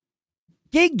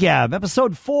Gig Gab,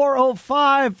 episode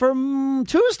 405 from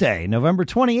Tuesday, November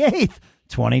 28th,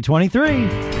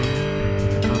 2023.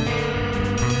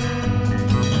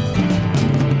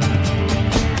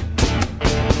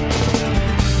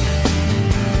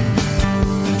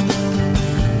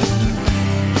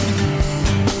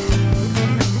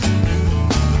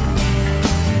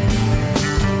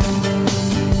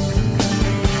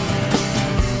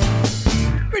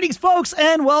 Folks,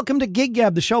 and welcome to Gig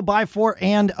Gab, the show by, for,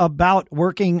 and about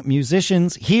working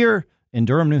musicians here in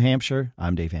Durham, New Hampshire.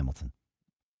 I'm Dave Hamilton.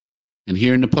 And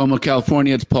here in Napomo,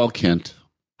 California, it's Paul Kent.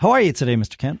 How are you today,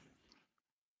 Mr. Kent?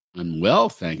 I'm well,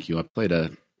 thank you. I played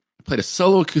a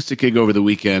solo acoustic gig over the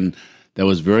weekend that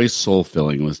was very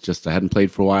soul-filling. It was just, I hadn't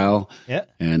played for a while. Yeah.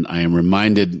 And I am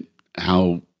reminded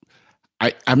I'm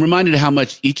reminded how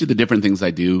much each of the different things I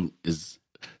do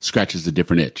scratches a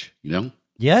different itch, you know?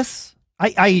 Yes.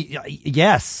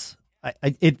 Yes.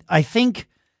 I think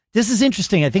this is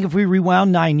interesting. I think if we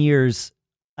rewound 9 years,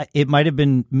 it might have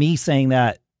been me saying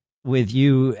that with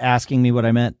you asking me what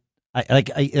I meant.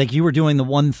 Like you were doing the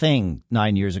one thing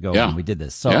 9 years ago when we did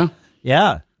this. So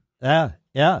yeah. What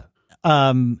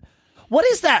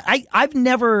is that? I've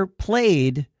never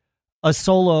played a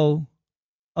solo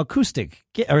acoustic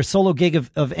or a solo gig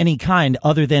of any kind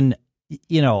other than,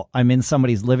 you know, I'm in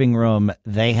somebody's living room.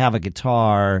 They have a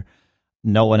guitar.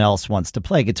 No one else wants to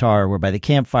play guitar. We're by the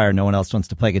campfire. No one else wants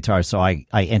to play guitar. So I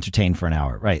entertain for an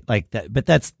hour, right? Like that, but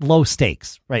that's low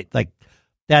stakes, right? Like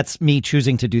that's me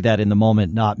choosing to do that in the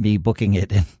moment, not me booking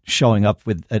it and showing up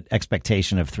with an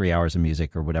expectation of 3 hours of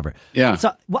music or whatever. Yeah.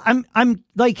 So well, I'm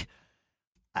like,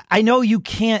 I know you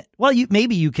can't, well,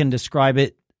 maybe you can describe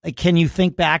it. Like, can you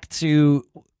think back to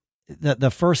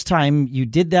the first time you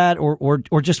did that or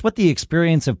just what the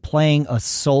experience of playing a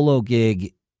solo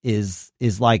gig is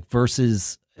like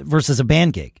versus a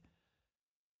band gig?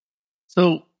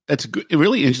 So that's a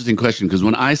really interesting question, because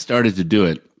when I started to do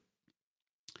it,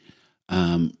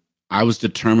 I was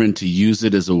determined to use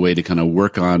it as a way to kind of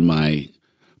work on my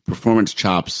performance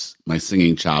chops, my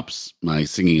singing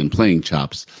and playing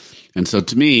chops. And so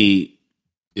to me,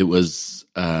 it was,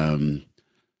 I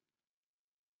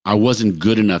wasn't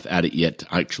good enough at it yet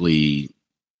to actually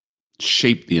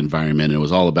shape the environment. It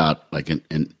was all about like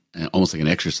almost like an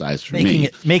exercise for me.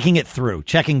 Making it through,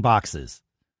 checking boxes.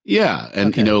 Yeah.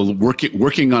 And, okay. you know,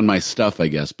 working on my stuff, I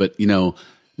guess. But, you know,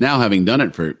 now having done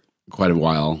it for quite a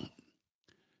while,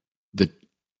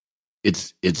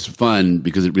 it's fun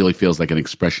because it really feels like an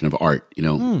expression of art, you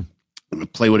know. I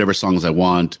play whatever songs I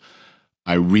want.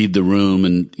 I read the room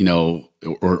and, you know,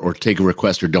 or take a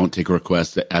request or don't take a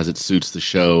request as it suits the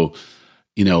show.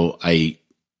 You know, I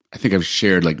think I've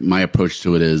shared, like, my approach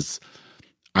to it is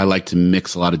I like to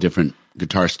mix a lot of different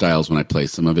guitar styles when I play.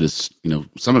 Some of it is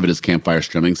campfire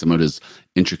strumming. Some of it is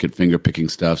intricate finger picking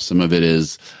stuff. Some of it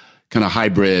is kind of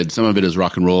hybrid. Some of it is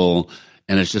rock and roll.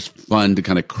 And it's just fun to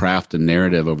kind of craft a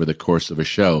narrative over the course of a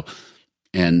show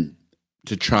and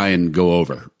to try and go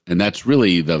over. And that's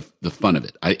really the fun of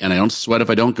it. I don't sweat if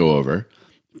I don't go over.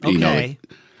 Okay. You know,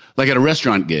 like at a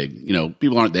restaurant gig, you know,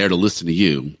 people aren't there to listen to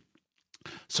you.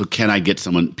 So can I get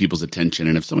people's attention?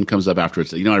 And if someone comes up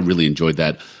afterwards, you know, I really enjoyed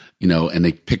that, you know, and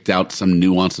they picked out some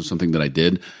nuance of something that I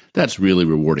did, that's really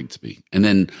rewarding to me. And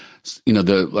then, you know,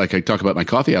 like I talk about my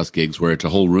coffee house gigs where it's a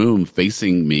whole room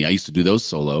facing me. I used to do those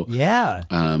solo. Yeah.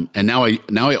 And now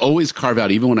I always carve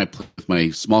out, even when I play with my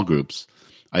small groups,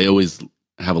 I always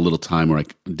have a little time where I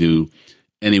do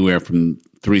anywhere from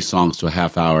 3 songs to a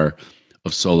half hour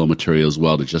of solo material as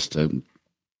well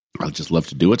I just love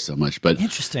to do it so much. But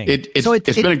interesting.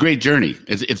 It's been a great journey.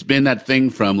 It's been that thing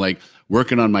from like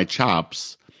working on my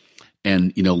chops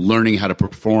and, you know, learning how to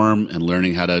perform and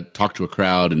learning how to talk to a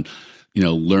crowd and, you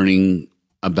know, learning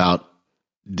about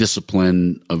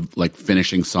discipline of like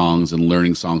finishing songs and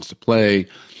learning songs to play.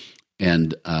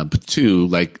 And, but two,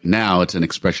 like now it's an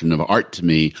expression of art to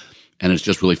me. And it's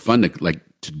just really fun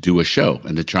to do a show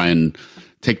and to try and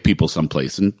take people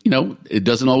someplace. And, you know, it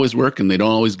doesn't always work and they don't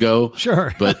always go.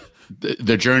 Sure. But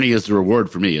the journey is the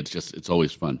reward for me. It's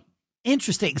always fun.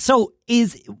 Interesting. So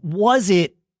was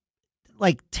it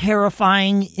like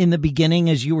terrifying in the beginning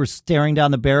as you were staring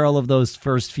down the barrel of those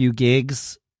first few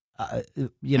gigs?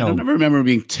 You know, I don't remember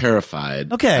being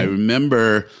terrified. Okay. I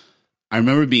remember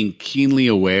being keenly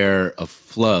aware of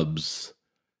flubs.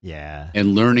 Yeah.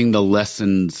 And learning the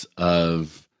lessons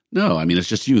of, no, I mean, it's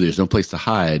just you. There's no place to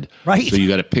hide. Right. So you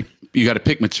got to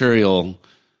pick material.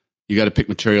 You got to pick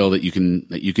material that you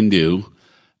can do,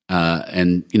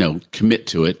 and, you know, commit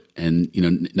to it and, you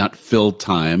know, not fill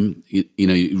time. You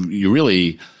know, you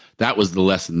really, that was the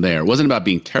lesson there. It wasn't about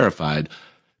being terrified,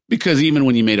 because even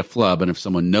when you made a flub and if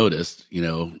someone noticed, you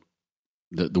know,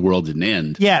 the world didn't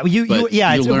end. Yeah,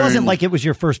 it learn, wasn't like it was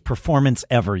your first performance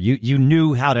ever. You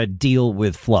knew how to deal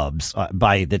with flubs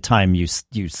by the time you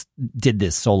did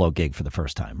this solo gig for the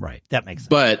first time, right? That makes sense.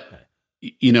 But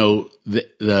you know, the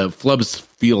flubs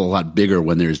feel a lot bigger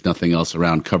when there's nothing else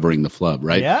around covering the flub,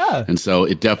 right? Yeah. And so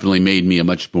it definitely made me a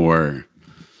much more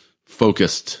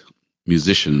focused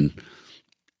musician.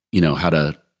 You know, how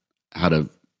to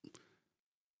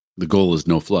the goal is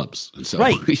no flubs. And so,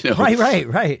 right, you know,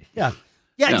 right. Yeah.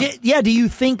 Do you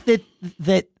think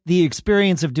that the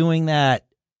experience of doing that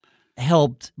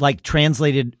helped, like,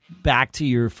 translated back to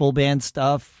your full band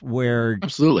stuff? Where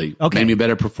absolutely, made me a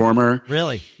better performer.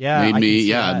 Really, yeah,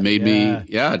 made me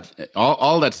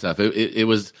all that stuff. It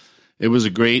was a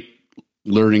great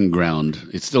learning ground.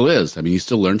 It still is. I mean, you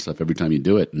still learn stuff every time you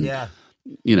do it. And,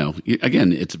 you know,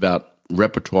 again, it's about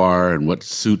repertoire and what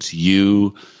suits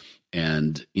you.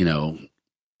 And, you know,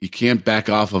 you can't back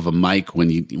off of a mic when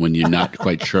you're not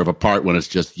quite sure of a part when it's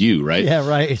just you, right? Yeah,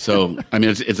 right. So, I mean,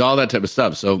 it's all that type of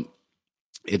stuff. So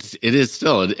it is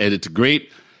still, and it's great.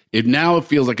 It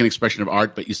feels like an expression of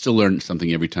art, but you still learn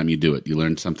something every time you do it. You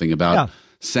learn something about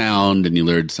sound, and you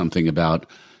learn something about,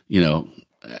 you know,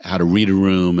 how to read a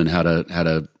room and how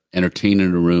to entertain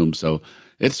in a room. So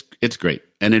it's great.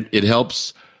 And it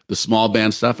helps the small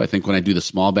band stuff. I think when I do the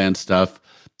small band stuff,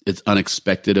 it's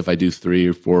unexpected if I do 3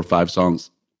 or 4 or 5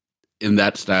 songs in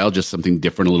that style, just something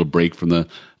different, a little break from the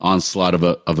onslaught of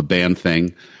a band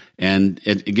thing. And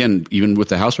again, even with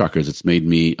the House Rockers, it's made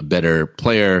me a better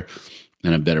player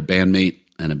and a better bandmate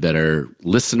and a better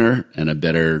listener and a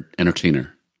better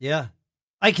entertainer. Yeah,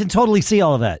 I can totally see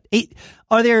all of that.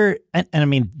 Are there, and I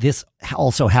mean, this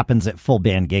also happens at full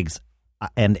band gigs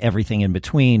and everything in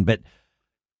between, but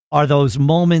are those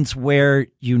moments where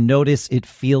you notice it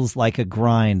feels like a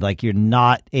grind, like you're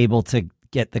not able to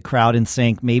get the crowd in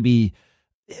sync? Maybe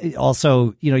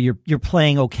also, you know, you're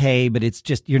playing okay, but it's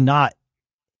just you're not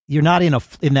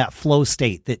in that flow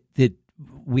state that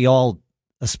we all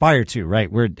aspire to, right?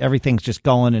 Where everything's just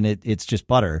going and it's just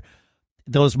butter.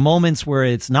 Those moments where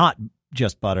it's not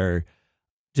just butter,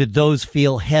 did those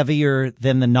feel heavier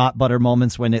than the not butter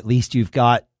moments when at least you've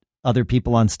got other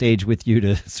people on stage with you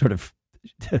to sort of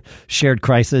shared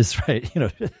crisis, right? You know.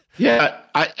 Yeah,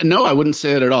 I wouldn't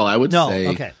say it at all. I would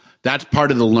say that's part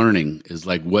of the learning is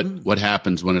like what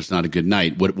happens when it's not a good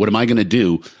night. What am I going to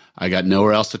do? I got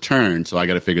nowhere else to turn, so I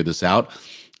got to figure this out.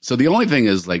 So the only thing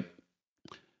is, like,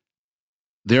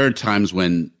 there are times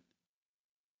when,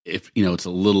 if you know, it's a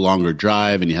little longer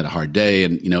drive and you had a hard day,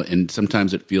 and you know, and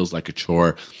sometimes it feels like a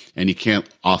chore, and you can't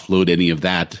offload any of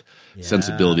that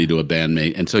sensibility to a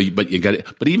bandmate. And so, but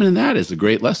even in that is a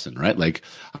great lesson, right? Like,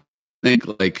 I think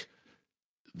like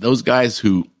those guys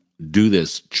who do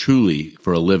this truly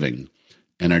for a living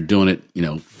and are doing it, you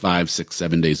know, 5, 6,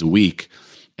 7 days a week,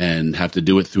 and have to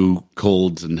do it through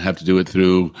colds and have to do it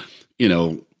through, you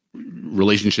know,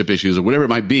 relationship issues or whatever it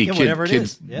might be,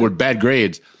 kids with bad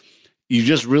grades. You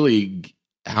just really,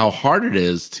 how hard it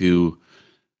is to,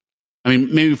 I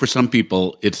mean, maybe for some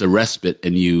people it's a respite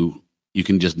and you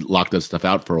can just lock that stuff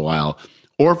out for a while,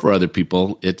 or for other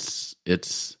people, it's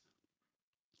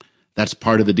that's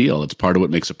part of the deal. It's part of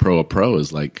what makes a pro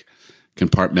is like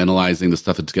compartmentalizing the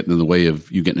stuff that's getting in the way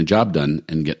of you getting a job done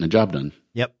and getting a job done.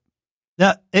 Yep.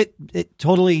 Yeah, it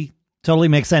totally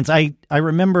makes sense. I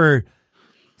remember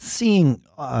seeing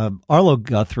Arlo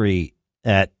Guthrie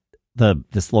at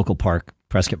this local park,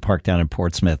 Prescott Park down in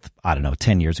Portsmouth, I don't know,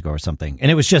 10 years ago or something. And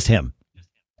it was just him.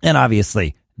 And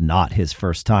obviously not his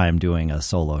first time doing a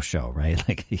solo show, right?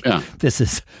 Like this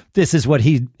is what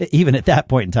he, even at that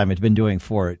point in time, had been doing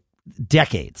for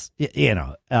decades, you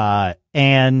know.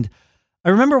 And I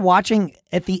remember watching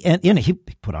at the end, you know, he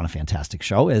put on a fantastic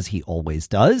show, as he always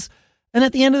does. And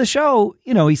at the end of the show,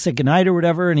 you know, he said goodnight or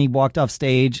whatever, and he walked off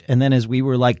stage. And then as we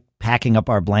were like packing up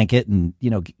our blanket and, you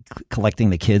know, collecting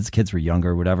the kids were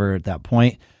younger or whatever at that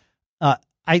point,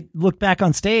 I looked back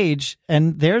on stage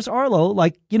and there's Arlo,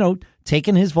 like, you know,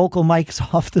 taking his vocal mics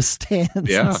off the stands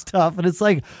and stuff. And it's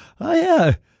like, oh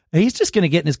yeah, he's just going to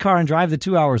get in his car and drive the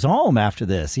 2 hours home after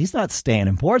this. He's not staying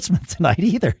in Portsmouth tonight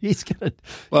either. He's going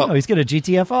to, he's going to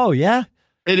GTFO. Yeah.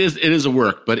 It is a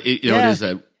work, but it is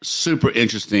a super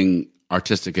interesting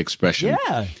artistic expression.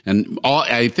 Yeah. And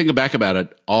I think back about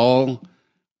it, all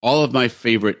of my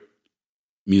favorite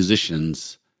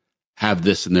musicians have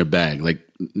this in their bag. Like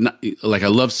I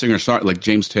love like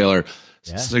James Taylor,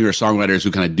 singer-songwriters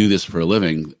who kind of do this for a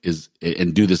living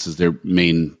and do this as their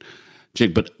main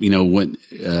jig. But you know,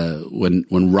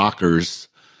 when rockers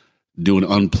do an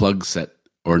unplugged set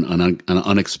or an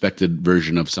unexpected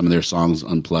version of some of their songs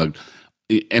unplugged,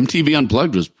 MTV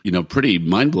Unplugged was, you know, pretty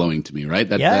mind blowing to me, right?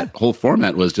 That whole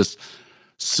format was just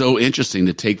so interesting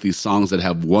to take these songs that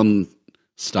have one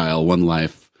style, one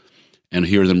life, and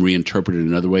hear them reinterpreted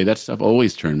another way. That stuff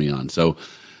always turned me on. So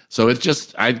it's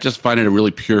just, I just find it a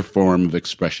really pure form of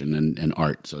expression and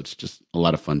art. So it's just a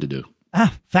lot of fun to do.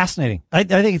 Fascinating. I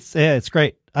think it's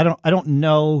great. I don't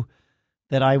know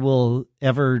that I will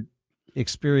ever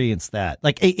experience that.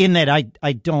 Like in that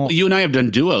I don't. You and I have done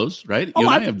duos, right? You and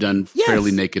I have done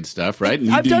fairly naked stuff, right?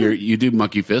 And you do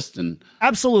Monkey Fist and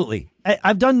absolutely.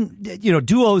 I've done,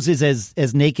 duos is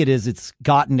as naked as it's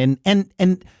gotten,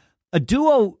 and a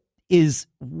duo is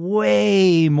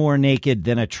way more naked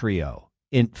than a trio.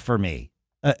 For me,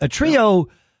 a trio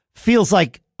feels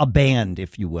like a band,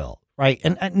 if you will, right?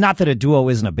 And not that a duo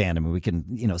isn't a band. I mean, we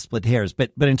can split hairs,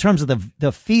 but in terms of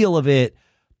the feel of it,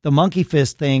 the Monkey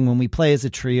Fist thing when we play as a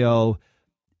trio,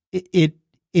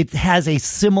 it has a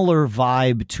similar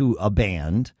vibe to a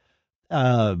band.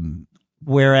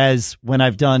 Whereas when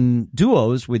I've done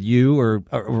duos with you, or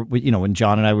when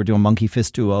John and I were doing Monkey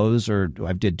Fist duos, or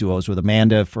I did duos with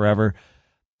Amanda forever,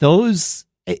 it's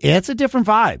a different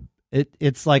vibe.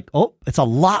 It's like, it's a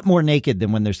lot more naked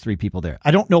than when there's three people there.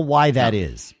 I don't know why that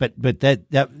is, but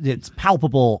that it's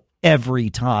palpable every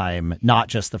time, not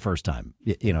just the first time.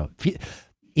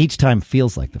 Each time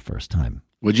feels like the first time.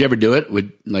 Would you ever do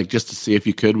it? Just to see if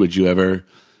you could, would you ever,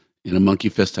 in a Monkey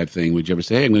Fist type thing, would you ever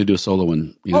say, hey, I'm going to do a solo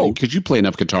one? Because you play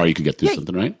enough guitar, you could get through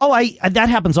something, right? That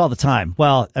happens all the time.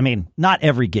 Well, I mean, not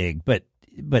every gig, but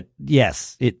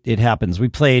yes, it happens. We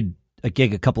played a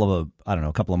gig a couple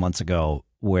of months ago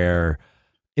where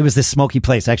it was this smoky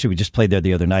place. Actually, we just played there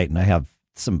the other night, and I have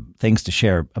some things to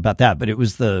share about that. But it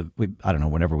was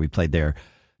whenever we played there,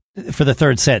 for the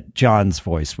third set, John's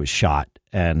voice was shot,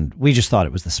 and we just thought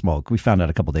it was the smoke. We found out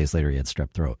a couple days later he had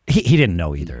strep throat. He didn't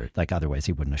know either. Like, otherwise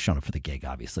he wouldn't have shown up for the gig,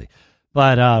 obviously.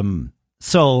 But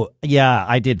so yeah,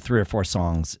 I did 3 or 4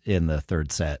 songs in the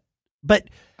third set. But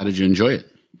how did you enjoy it?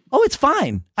 Oh, it's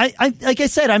fine. I like I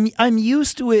said, I'm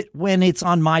used to it when it's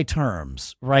on my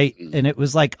terms, right? And it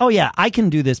was like, oh yeah, I can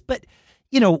do this. But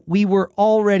we were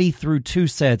already through 2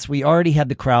 sets. We already had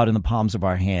the crowd in the palms of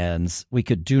our hands. We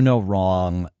could do no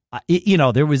wrong.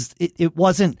 It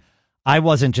wasn't. I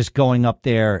wasn't just going up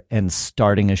there and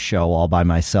starting a show all by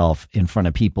myself in front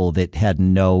of people that had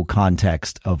no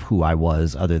context of who I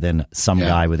was, other than some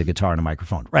guy with a guitar and a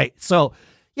microphone, right? So.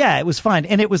 Yeah, it was fine.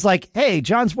 And it was like, hey,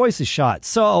 John's voice is shot,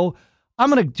 so I'm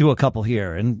going to do a couple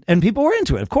here. And people were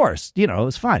into it, of course. It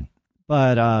was fine.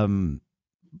 But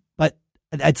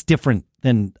that's different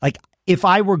than, like, if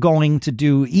I were going to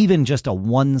do even just a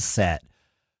one set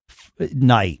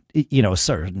night,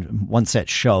 certain one set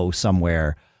show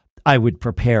somewhere, I would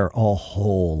prepare a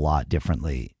whole lot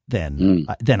differently than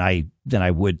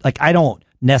I would. Like, I don't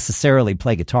necessarily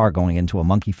play guitar going into a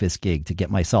Monkey Fist gig to get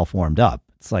myself warmed up.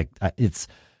 It's like,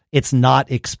 it's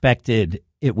not expected.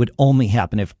 It would only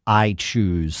happen if I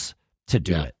choose to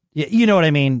do it. You know what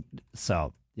I mean?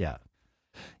 So, yeah.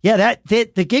 Yeah,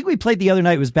 the gig we played the other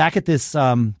night was back at this,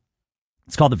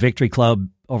 it's called the Victory Club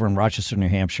over in Rochester, New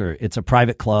Hampshire. It's a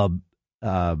private club.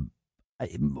 Mostly.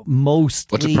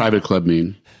 What's a private club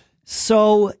mean?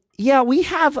 So, yeah, we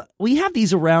have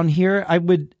these around here. I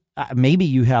would, maybe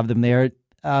you have them there.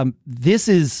 This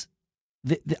is,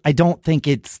 I don't think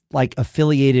it's like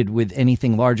affiliated with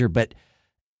anything larger, but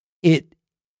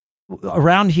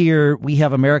around here we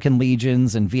have American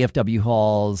Legions and VFW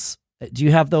halls. Do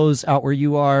you have those out where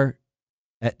you are?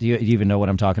 Do you even know what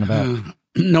I'm talking about?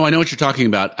 No, I know what you're talking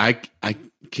about. I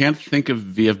can't think of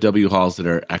VFW halls that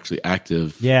are actually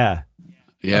active. Yeah.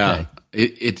 Okay.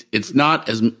 It's not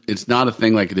a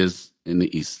thing like it is in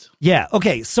the East. Yeah.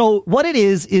 Okay. So what it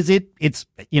is it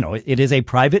is a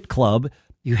private club.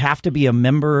 You have to be a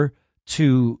member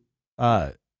to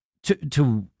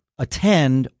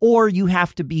attend, or you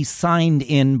have to be signed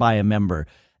in by a member.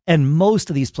 And most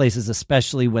of these places,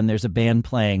 especially when there's a band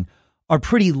playing, are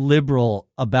pretty liberal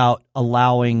about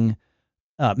allowing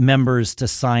members to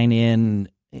sign in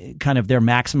kind of their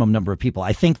maximum number of people.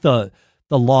 I think the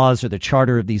laws or the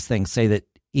charter of these things say that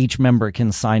each member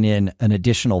can sign in an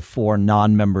additional 4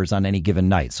 non-members on any given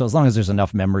night. So as long as there's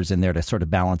enough members in there to sort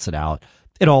of balance it out,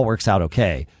 it all works out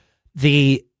okay.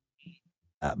 The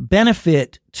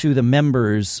benefit to the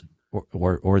members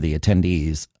or the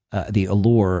attendees, the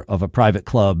allure of a private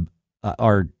club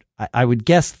are, I would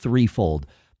guess, threefold.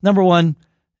 Number one,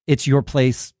 it's your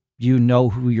place. You know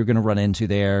who you're going to run into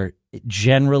there.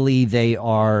 Generally, they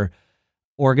are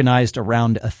organized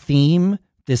around a theme.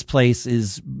 This place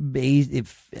it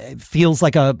feels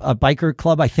like a biker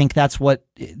club. I think that's what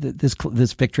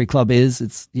this Victory Club is.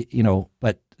 It's,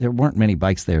 but there weren't many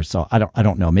bikes there, so I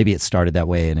don't know. Maybe it started that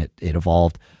way and it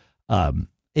evolved.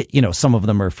 some of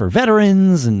them are for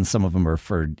veterans and some of them are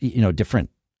for,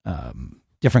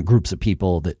 different groups of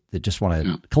people that just want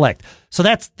to collect. So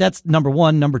that's number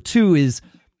one. Number two is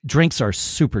drinks are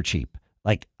super cheap.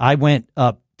 Like I went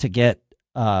up to get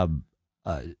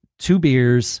 2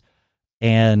 beers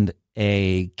and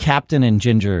a Captain and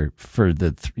Ginger for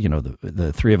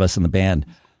the three of us in the band,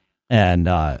 and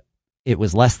it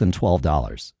was less than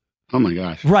 $12. Oh my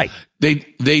gosh! Right?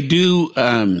 They do.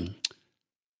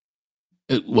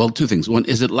 Well, 2 things. One,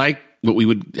 is it like what we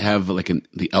would have like in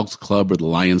the Elks Club or the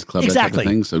Lions Club, exactly. that type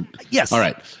of thing? So yes, all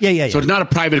right, yeah. So it's not a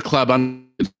private club on,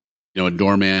 a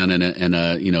doorman and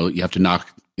a you have to knock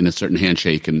in a certain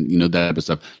handshake and that type of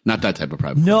stuff. Not that type of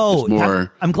private. No, club.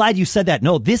 More. I'm glad you said that.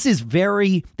 No, this is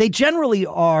very. They generally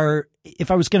are.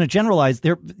 If I was going to generalize,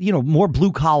 they're more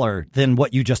blue collar than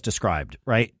what you just described,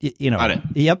 right? Got it.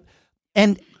 Yep.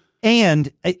 And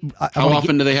how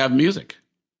often do they have music?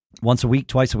 Once a week,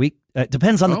 twice a week. It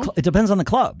depends on it depends on the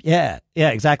club. Yeah,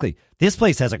 exactly. This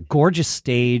place has a gorgeous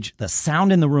stage. The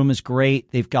sound in the room is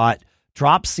great. They've got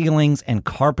drop ceilings and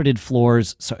carpeted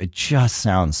floors, so it just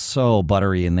sounds so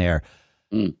buttery in there.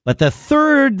 But the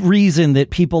third reason that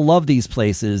people love these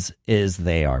places is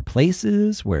they are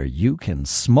places where you can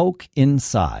smoke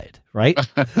inside, right?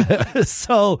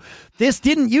 So this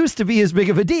didn't used to be as big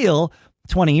of a deal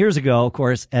 20 years ago, of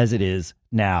course, as it is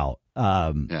now.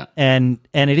 And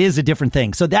it is a different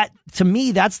thing. So that, to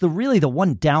me, that's really the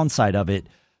one downside of it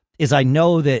is I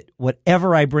know that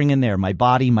whatever I bring in there, my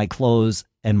body, my clothes,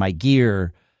 and my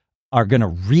gear are going to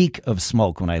reek of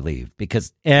smoke when I leave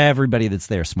because everybody that's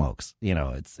there smokes,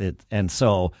 and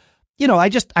so,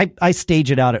 I stage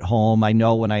it out at home. I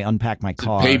know when I unpack my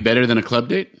car. Pay better than a club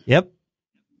date?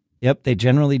 Yep. They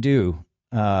generally do.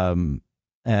 And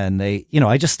they,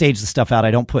 I just stage the stuff out.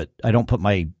 I don't put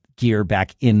my gear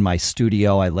back in my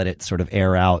studio. I let it sort of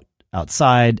air out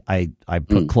outside. I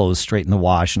put clothes straight in the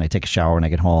wash and I take a shower when I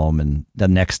get home. And the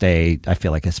next day I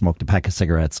feel like I smoked a pack of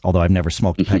cigarettes, although I've never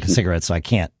smoked a pack of cigarettes. So I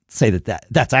can't say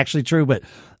that's actually true, but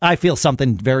I feel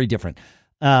something very different.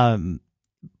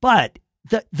 But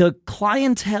the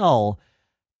clientele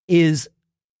is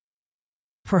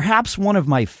perhaps one of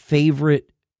my favorite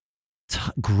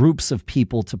groups of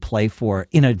people to play for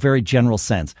in a very general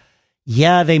sense.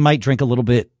 Yeah, they might drink a little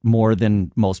bit more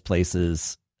than most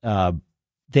places.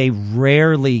 They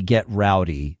rarely get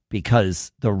rowdy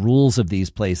because the rules of these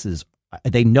places,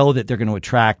 they know that they're going to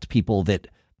attract people that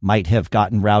might have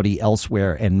gotten rowdy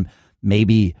elsewhere and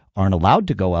maybe aren't allowed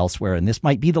to go elsewhere. And this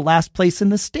might be the last place in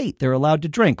the state they're allowed to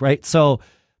drink, right? So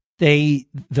the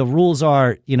rules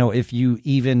are, if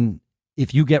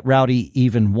you get rowdy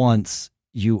even once,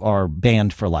 you are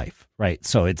banned for life, right?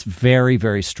 So it's very,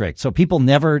 very strict. So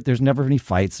there's never any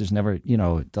fights. There's never,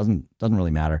 it doesn't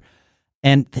really matter.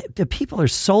 And the people are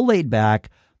so laid back.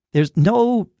 There's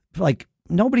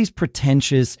nobody's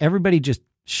pretentious. Everybody just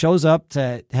shows up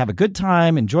to have a good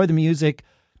time, enjoy the music,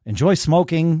 enjoy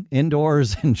smoking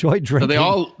indoors, enjoy drinking.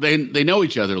 So they know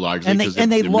each other largely.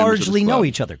 And they largely know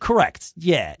each other. Correct.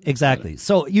 Yeah, exactly.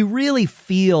 So you really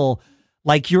feel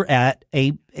like you're at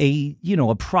a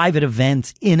private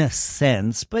event in a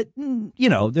sense, but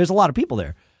there's a lot of people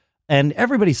there. And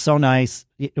everybody's so nice.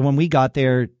 When we got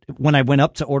there, when I went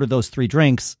up to order those 3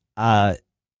 drinks,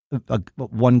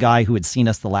 one guy who had seen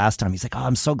us the last time, he's like, "Oh,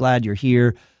 I'm so glad you're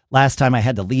here. Last time I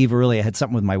had to leave early. I had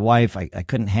something with my wife. I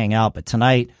couldn't hang out, but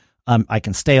tonight I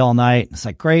can stay all night." And it's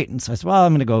like, great. And so I said, "Well,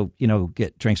 I'm going to go,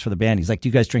 get drinks for the band." He's like, "Do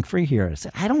you guys drink free here?" I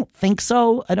said, "I don't think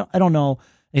so. I don't know."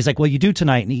 And he's like, "Well, you do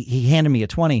tonight." And he handed me a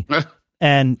 20.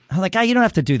 And I'm like, "You don't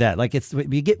have to do that. Like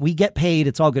we get paid.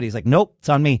 It's all good." He's like, "Nope, it's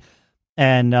on me."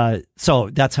 And so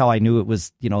that's how I knew it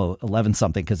was, 11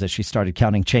 something, because as she started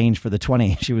counting change for the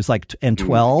 20, she was like, and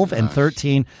 12 and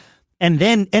 13. And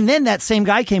then that same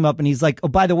guy came up and he's like, "Oh,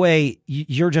 by the way,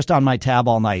 you're just on my tab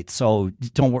all night. So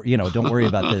don't worry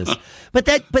about this."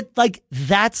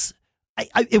 That's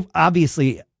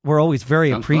obviously we're always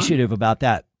very appreciative about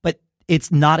that, but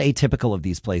it's not atypical of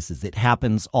these places. It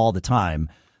happens all the time.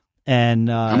 And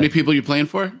how many people are you playing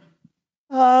for?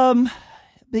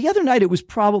 The other night it was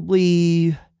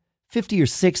probably 50 or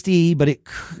 60, but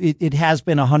it has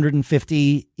been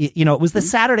 150. It was the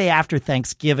Saturday after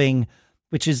Thanksgiving,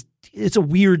 which it's a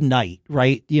weird night,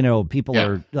 right? People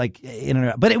are like in and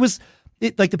out, but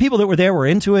like the people that were there were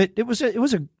into it. It was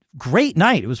a great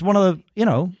night. It was one of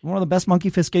the best Monkey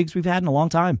Fist gigs we've had in a long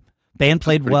time. Band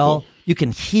played well. Cool. You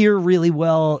can hear really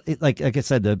well. Like I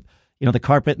said, the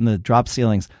carpet and the drop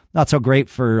ceilings, not so great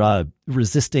for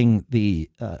resisting the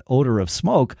odor of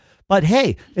smoke. But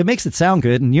hey, it makes it sound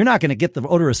good, and you're not going to get the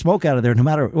odor of smoke out of there, no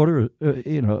matter what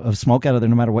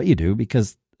you do,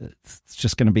 because it's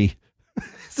just going to be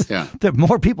Yeah. There are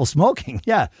more people smoking.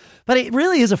 Yeah. But it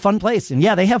really is a fun place. And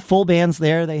yeah, they have full bands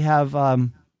there. They have,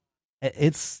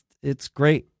 it's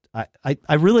great.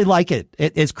 I really like it.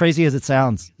 As crazy as it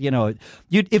sounds, if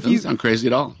you Doesn't sound crazy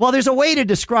at all. Well, there's a way to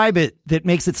describe it that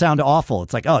makes it sound awful.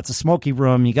 It's like, oh, it's a smoky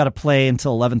room. You got to play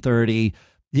until 11:30.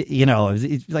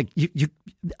 It's like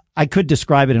I could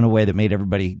describe it in a way that made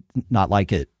everybody not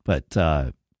like it, but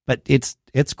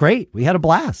it's great. We had a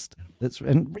blast.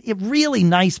 And really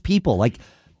nice people. Like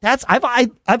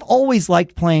I've always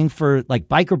liked playing for like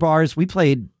biker bars. We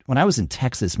played when I was in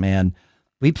Texas, man.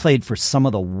 We played for some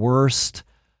of the worst,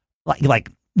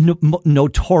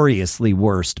 notoriously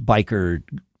worst biker,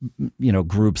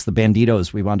 groups. The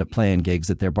Banditos. We wound up playing gigs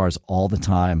at their bars all the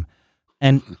time,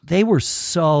 and they were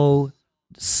so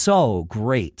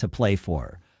great to play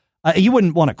for. You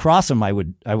wouldn't want to cross them, I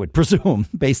would presume,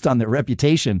 based on their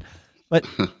reputation. But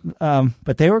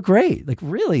they were great. Like,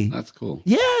 really. That's cool.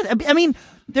 Yeah. I mean,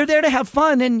 they're there to have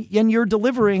fun, and you're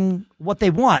delivering what they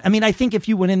want. I mean, I think if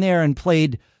you went in there and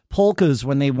played polkas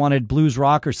when they wanted blues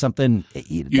rock or something,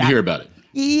 you'd hear about it.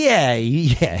 Yeah.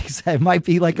 It might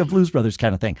be like a Blues Brothers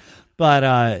kind of thing.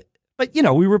 But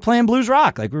we were playing blues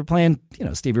rock. Like, we were playing,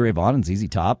 Stevie Ray Vaughan and ZZ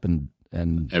Top, and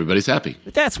everybody's happy.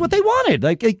 That's what they wanted.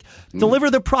 Like deliver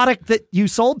the product that you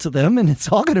sold to them, and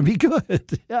it's all going to be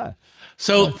good. Yeah.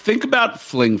 So think about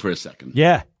Fling for a second.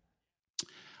 Yeah.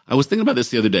 I was thinking about this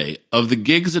the other day. Of the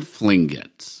gigs that Fling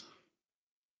gets,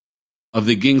 of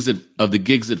the gigs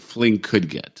that Fling could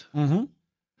get, mm-hmm.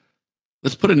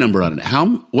 Let's put a number on it.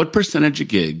 What percentage of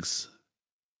gigs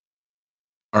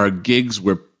are gigs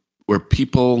where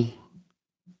people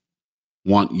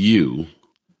want you,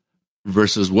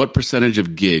 versus what percentage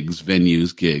of gigs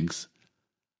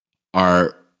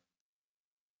are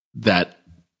that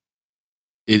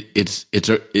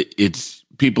it's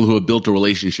people who have built a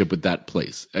relationship with that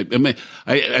place.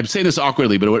 I'm saying this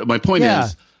awkwardly, but my point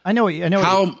is, I know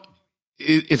how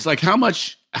it's like how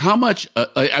much.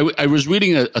 I was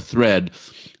reading a thread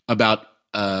about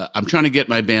I'm trying to get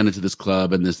my band into this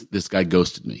club, and this guy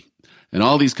ghosted me, and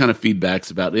all these kind of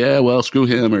feedbacks about screw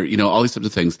him, or all these types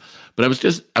of things. But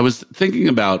I was thinking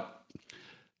about,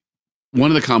 one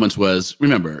of the comments was,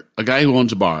 remember, a guy who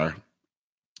owns a bar,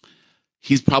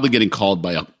 he's probably getting called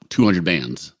by 200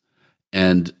 bands,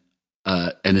 and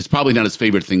it's probably not his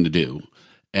favorite thing to do,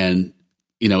 and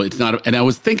it's not. And I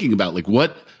was thinking about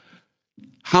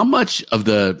how much of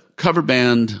the cover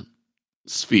band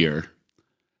sphere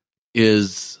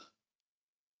is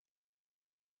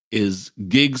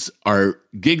gigs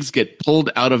get pulled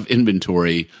out of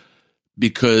inventory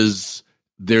because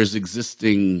there's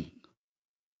existing,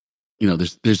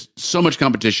 there's so much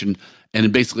competition,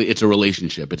 and basically it's a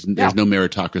relationship. There's no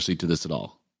meritocracy to this at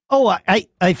all. Oh,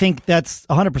 I think that's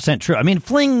 100% true. I mean,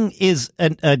 Fling is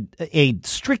a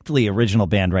strictly original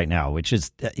band right now, which is,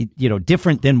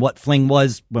 different than what Fling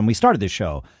was when we started this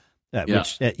show,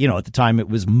 which, at the time it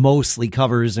was mostly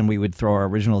covers, and we would throw our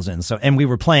originals in. So, and we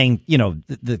were playing,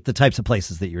 the types of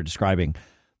places that you're describing.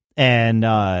 And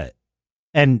at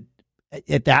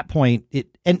that point,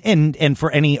 and for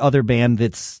any other band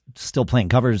that's still playing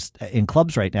covers in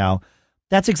clubs right now,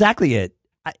 that's exactly it.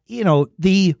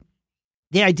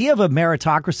 The idea of a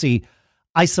meritocracy,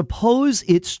 I suppose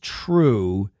it's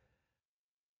true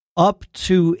up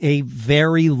to a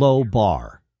very low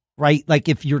bar, right? Like,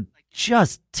 if you're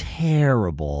just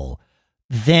terrible,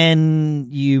 then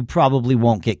you probably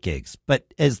won't get gigs. But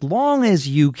as long as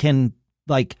you can,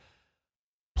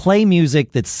 play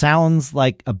music that sounds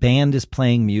like a band is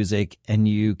playing music, and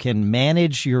you can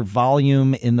manage your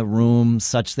volume in the room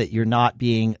such that you're not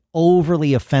being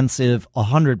overly offensive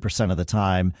 100% of the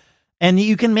time, and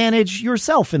you can manage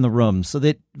yourself in the room so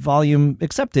that volume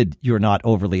accepted, you're not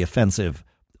overly offensive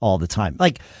all the time.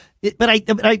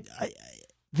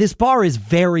 This bar is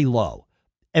very low.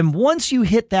 And once you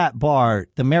hit that bar,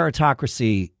 the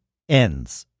meritocracy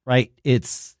ends, right?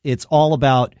 It's all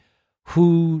about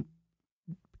who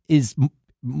is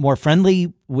more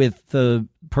friendly with the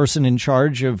person in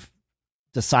charge of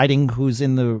deciding who's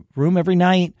in the room every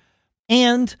night.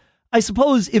 And I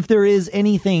suppose if there is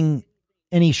any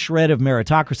shred of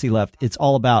meritocracy left, it's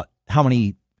all about how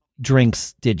many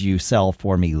drinks did you sell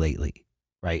for me lately,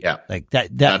 right? Yeah, like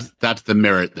that's the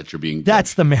merit that you're being.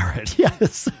 That's the merit.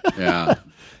 Yes. Yeah.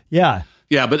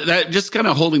 Yeah. But that, just kind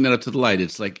of holding that up to the light,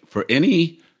 it's like for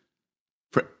any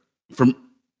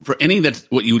that's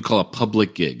what you would call a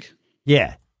public gig.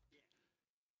 Yeah.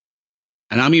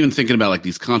 And I'm even thinking about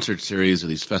these concert series or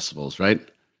these festivals, right?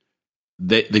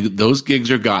 Those gigs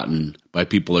are gotten by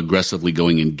people aggressively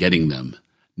going and getting them,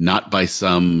 not by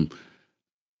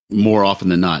more often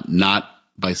than not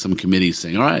by some committee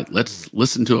saying, all right, let's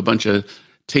listen to a bunch of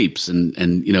tapes and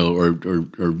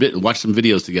watch some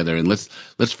videos together, and let's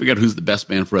figure out who's the best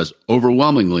band for us.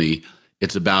 Overwhelmingly,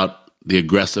 it's about the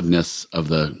aggressiveness of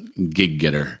the gig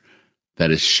getter that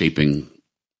is shaping,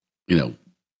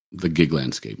 the gig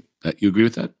landscape. You agree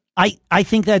with that? I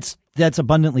think that's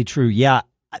abundantly true. Yeah.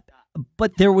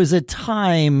 But there was a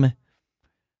time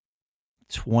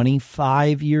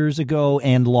 25 years ago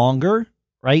and longer,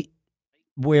 right,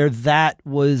 where that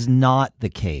was not the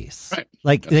case. Right.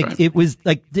 Right. It was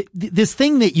like this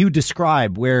thing that you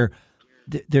describe where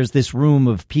there's this room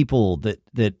of people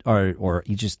that are, or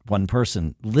just one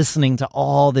person listening to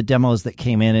all the demos that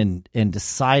came in and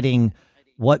deciding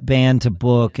what band to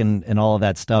book and all of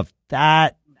that stuff.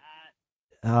 That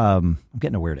I'm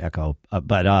getting a weird echo,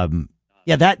 but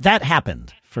yeah, that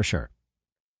happened for sure.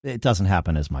 It doesn't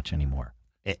happen as much anymore,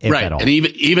 if right? At all. And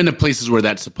even the places where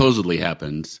that supposedly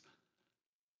happens,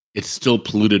 it's still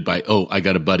polluted by, I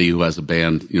got a buddy who has a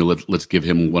band. Let's give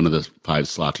him one of the 5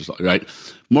 slots or something. Right?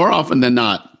 More often than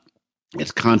not,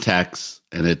 it's contacts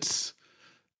and it's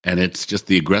just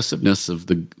the aggressiveness of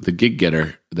the gig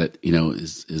getter that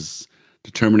is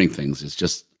determining things. It's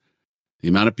just the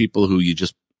amount of people who you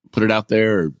just put it out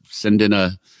there or send in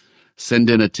a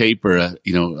tape or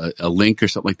a link or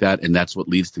something like that, and that's what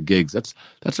leads to gigs.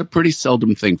 That's a pretty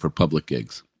seldom thing for public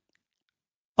gigs.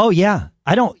 Oh yeah,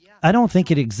 I don't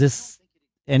think it exists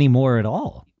anymore at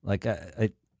all. Like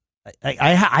I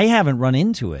haven't run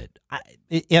into it.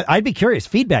 I'd be curious.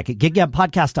 Feedback at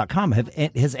giggabpodcast.com.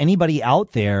 Has anybody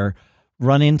out there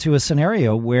run into a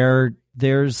scenario where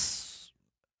there's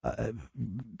a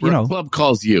club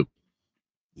calls you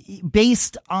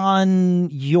based on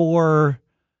your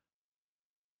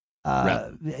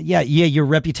your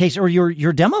reputation or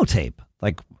your demo tape?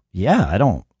 Like, yeah, I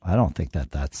don't think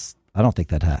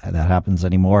that happens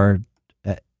anymore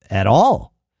at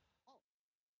all.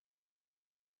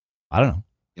 I don't know.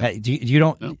 Yeah.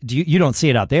 You don't see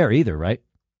it out there either, right?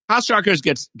 House Rockers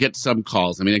get some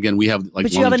calls. I mean, again, we have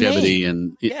but longevity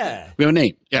and we have a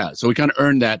name. Yeah. So we kind of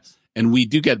earned that, and we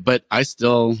do get, but I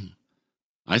still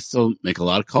make a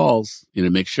lot of calls,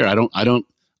 make sure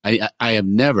I have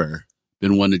never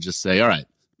been one to just say, all right,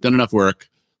 done enough work.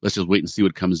 Let's just wait and see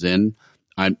what comes in.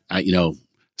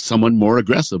 Someone more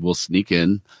aggressive will sneak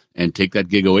in and take that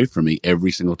gig away from me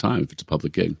every single time if it's a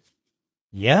public gig.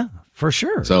 Yeah, for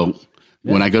sure. So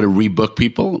when I go to rebook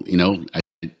people,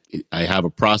 I have a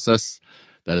process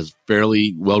that is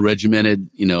fairly well regimented.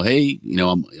 Hey,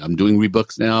 I'm doing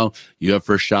rebooks now. You have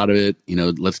first shot of it.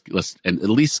 Let's and at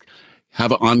least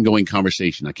have an ongoing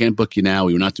conversation. I can't book you now.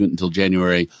 We're not doing it until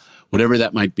January, whatever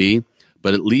that might be.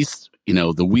 But at least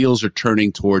the wheels are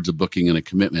turning towards a booking and a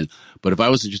commitment. But if I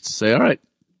was just to say, all right,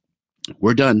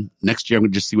 we're done. Next year, I'm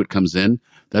going to just see what comes in.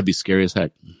 That'd be scary as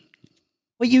heck.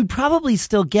 Well, you'd probably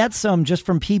still get some just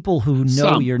from people who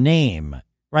know your name,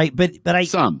 right? But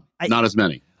not as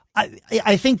many.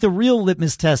 I think the real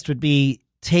litmus test would be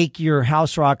take your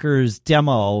House Rockers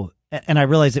demo, and I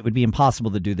realize it would be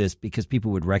impossible to do this because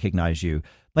people would recognize you,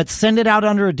 but send it out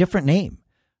under a different name,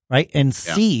 right? And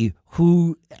see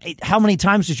how many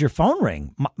times does your phone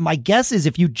ring? My guess is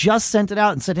if you just sent it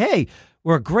out and said, hey,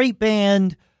 we're a great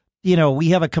band, we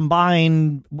have a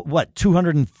combined,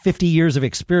 250 years of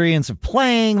experience of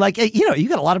playing. Like, you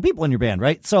got a lot of people in your band,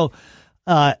 right? So,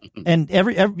 and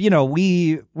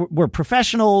we're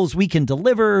professionals. We can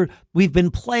deliver. We've been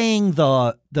playing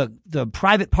the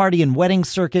private party and wedding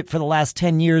circuit for the last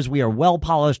 10 years. We are well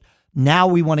polished. Now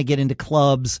we want to get into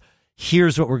clubs.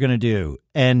 Here's what we're going to do.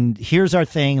 And here's our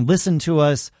thing. Listen to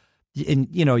us. And,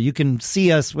 you can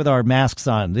see us with our masks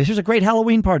on. Here's a great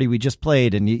Halloween party we just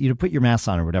played, and you put your masks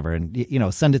on or whatever, and,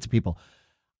 send it to people.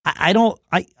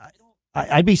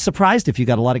 I'd be surprised if you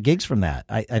got a lot of gigs from that.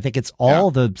 I think it's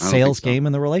all the sales game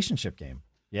and the relationship game.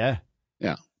 Yeah.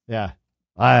 Yeah. Yeah.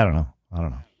 I don't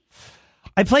know.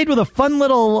 I played with a fun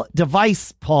little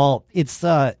device, Paul. It's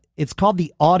called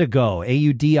the Audigo,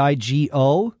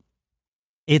 Audigo.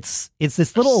 It's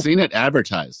this little. I've seen it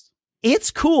advertised.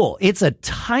 It's cool. It's a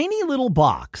tiny little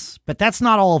box, but that's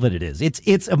not all that it is.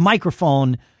 It's a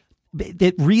microphone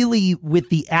that really, with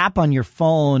the app on your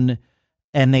phone,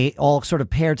 and they all sort of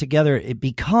pair together, it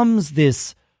becomes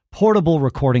this portable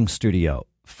recording studio,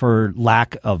 for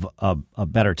lack of a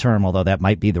better term, although that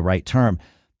might be the right term.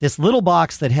 This little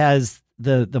box that has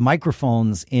the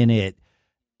microphones in it,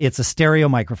 it's a stereo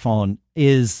microphone,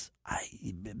 is,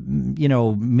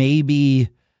 maybe,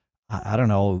 I don't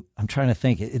know. I'm trying to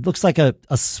think. It looks like a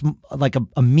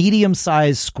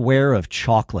medium-sized square of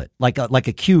chocolate, like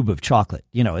a cube of chocolate.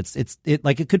 It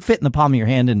like it could fit in the palm of your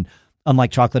hand, and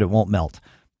unlike chocolate, it won't melt,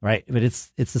 right? But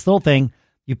it's this little thing.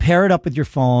 You pair it up with your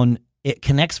phone. It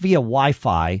connects via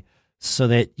Wi-Fi, so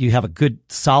that you have a good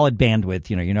solid bandwidth.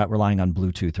 You know, you're not relying on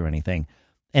Bluetooth or anything.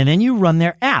 And then you run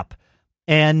their app,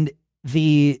 and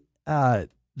the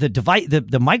device,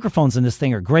 the microphones in this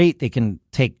thing are great. They can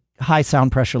take high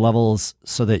sound pressure levels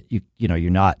so that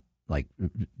you're not like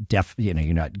deaf, you're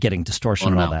not getting distortion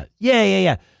and all that.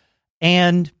 Yeah.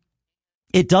 And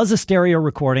it does a stereo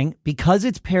recording. Because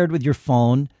it's paired with your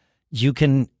phone, you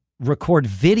can record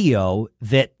video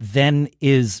that then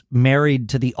is married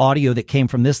to the audio that came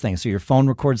from this thing. So your phone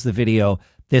records the video,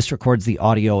 this records the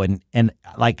audio, and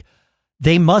like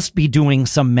they must be doing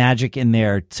some magic in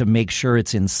there to make sure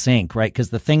it's in sync, right? Because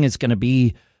the thing is going to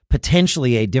be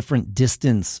potentially a different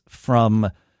distance from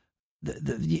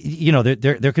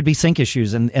there could be sync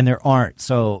issues and there aren't.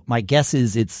 So my guess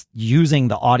is it's using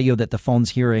the audio that the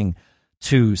phone's hearing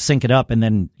to sync it up, and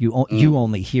then you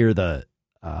only hear the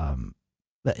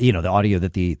audio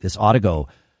that this Audigo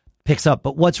picks up.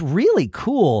 But what's really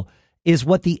cool is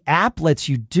what the app lets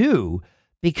you do,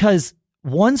 because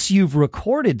once you've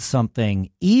recorded something,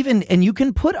 and you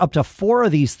can put up to 4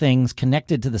 of these things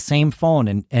connected to the same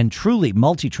phone and truly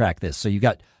multi-track this. So you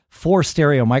got 4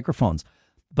 stereo microphones.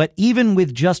 But even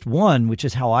with just one, which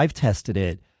is how I've tested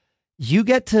it, you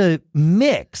get to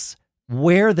mix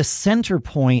where the center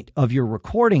point of your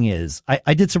recording is.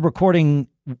 I did some recording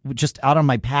just out on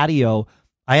my patio.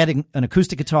 I had an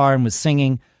acoustic guitar and was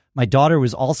singing. My daughter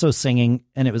was also singing,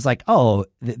 and it was like,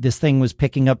 this thing was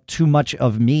picking up too much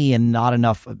of me and not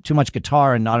enough, too much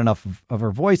guitar and not enough of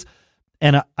her voice.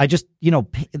 And I just,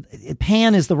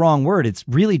 pan is the wrong word. It's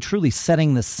really, truly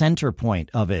setting the center point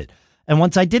of it. And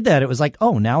once I did that, it was like,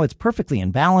 now it's perfectly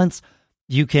in balance.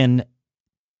 You can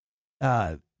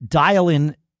dial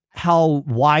in how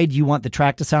wide you want the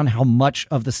track to sound, how much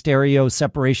of the stereo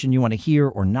separation you want to hear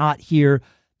or not hear.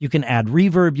 You can add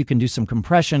reverb. You can do some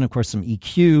compression, of course, some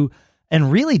EQ,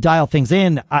 and really dial things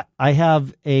in. I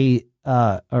have a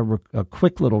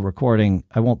quick little recording.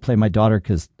 I won't play my daughter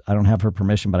because I don't have her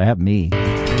permission, but I have me.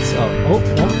 So,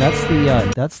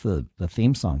 that's the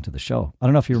theme song to the show. I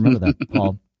don't know if you remember that,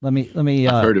 Paul. Let me.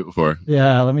 I've heard it before.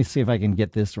 Yeah, let me see if I can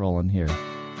get this rolling here.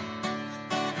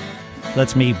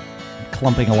 That's me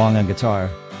clumping along on guitar.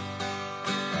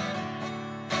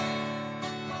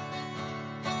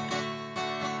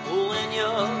 When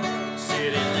you're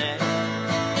sitting there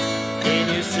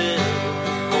in your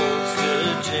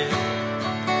silver-bolstered chair,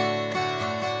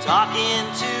 talking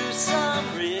to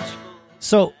some rich.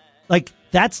 So, like,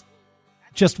 that's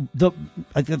just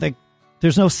I think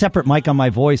there's no separate mic on my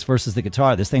voice versus the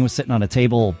guitar. This thing was sitting on a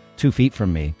table 2 feet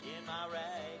from me.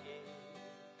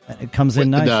 It comes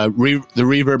in nice. The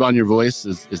reverb on your voice,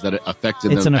 is that an effect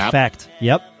in It's an app? effect.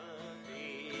 Yep.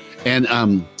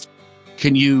 And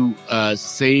can you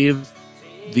save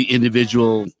the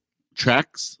individual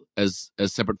tracks as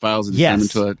separate files and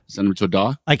Yes. send them to a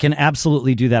DAW? I can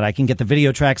absolutely do that. I can get the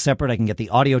video tracks separate. I can get the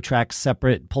audio tracks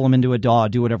separate, pull them into a DAW,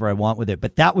 do whatever I want with it.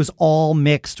 But that was all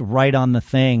mixed right on the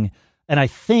thing. And I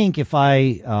think if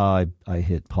I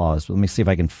hit pause, let me see if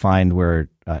I can find where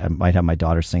I might have my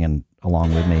daughter singing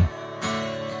along with me.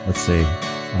 Let's see.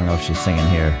 I don't know if she's singing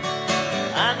here.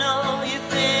 I know you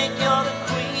think you're the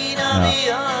queen of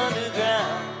the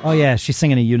underground. Oh, yeah. She's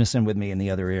singing in unison with me in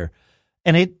the other ear.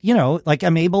 And it, like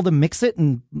I'm able to mix it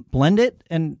and blend it.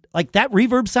 And like that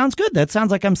reverb sounds good. That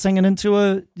sounds like I'm singing into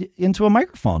a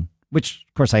microphone, which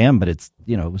of course I am, but it's,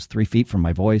 it was 3 feet from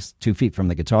my voice, 2 feet from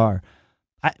the guitar.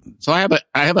 So I have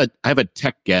a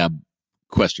tech gab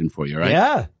question for you, right?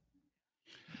 Yeah.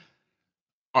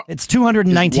 It's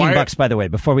 $219, by the way,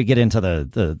 before we get into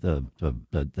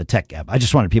the tech gab. I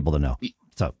just wanted people to know.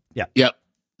 So, yeah. Yeah.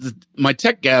 My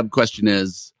tech gab question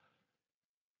is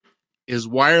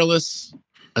wireless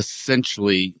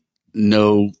essentially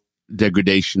no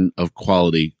degradation of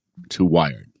quality to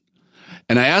wired?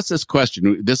 And I asked this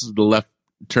question. This is the left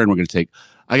turn we're going to take.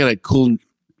 I got a cool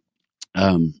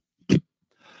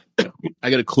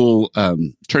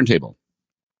turntable,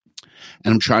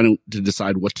 and I'm trying to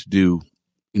decide what to do,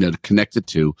 to connect it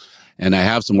to. And I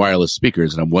have some wireless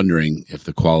speakers, and I'm wondering if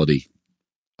the quality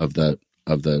of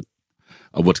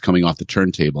what's coming off the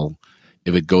turntable,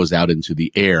 if it goes out into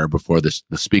the air before the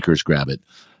speakers grab it,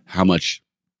 how much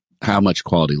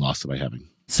quality loss am I having?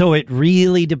 So it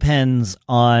really depends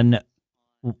on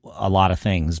a lot of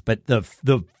things. But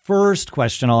the first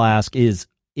question I'll ask is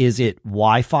it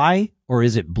Wi-Fi or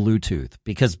is it Bluetooth?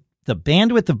 Because the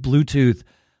bandwidth of Bluetooth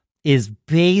is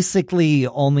basically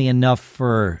only enough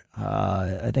for,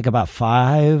 I think, about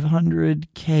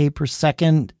 500K per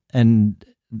second, and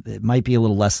it might be a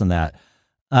little less than that.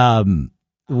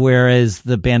 Whereas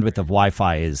the bandwidth of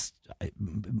Wi-Fi is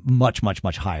much, much,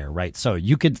 much higher, right? So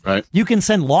you can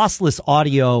send lossless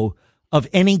audio of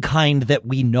any kind that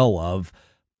we know of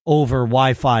over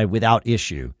Wi-Fi without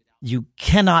issue. You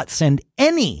cannot send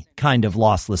any kind of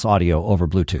lossless audio over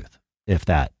Bluetooth, if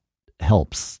that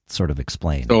helps sort of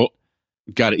explain. So,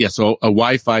 got it. Yeah. So a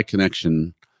Wi-Fi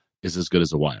connection is as good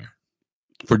as a wire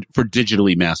for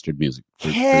digitally mastered music.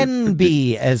 Can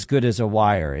be as good as a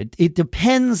wire. It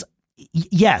depends.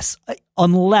 Yes,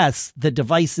 unless the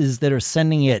devices that are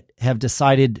sending it have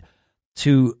decided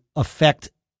to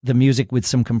affect the music with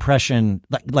some compression,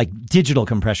 like digital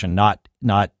compression, not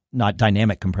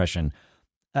dynamic compression.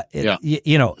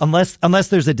 Unless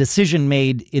there's a decision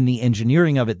made in the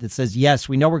engineering of it that says, yes,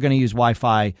 we know we're going to use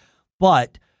Wi-Fi,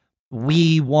 but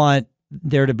we want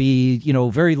there to be,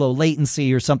 very low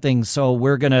latency or something. So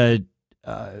we're going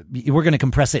to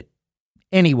compress it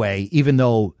anyway, even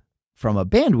though from a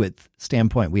bandwidth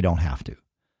standpoint, we don't have to.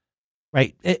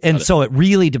 Right. And so it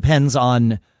really depends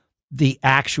on the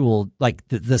actual, like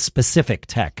the specific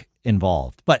tech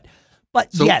involved. But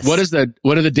so yes. What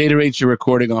are the data rates you're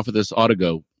recording off of this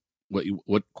Autogo?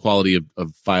 What quality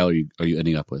of file are you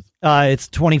ending up with? It's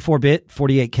 24-bit,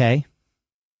 48K.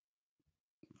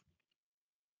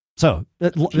 So,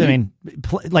 I mean,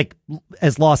 like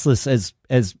as lossless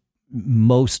as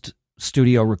most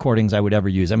studio recordings I would ever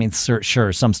use. I mean,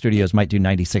 sure, some studios might do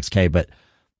 96K, but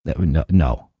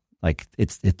no, like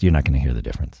you're not going to hear the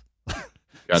difference.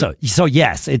 So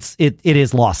yes, it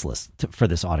is lossless for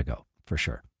this Autogo for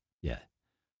sure.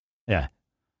 Yeah.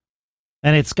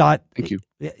 And it's got. Thank you.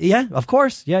 Yeah, of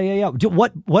course. Yeah.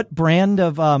 What brand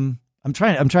of I'm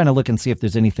trying to look and see if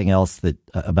there's anything else that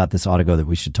about this Autogo that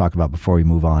we should talk about before we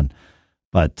move on,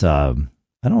 but I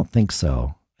don't think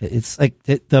so. It's like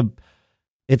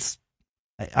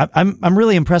I'm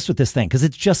really impressed with this thing because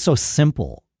it's just so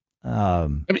simple. I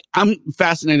mean, I'm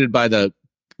fascinated by the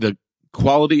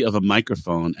quality of a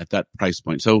microphone at that price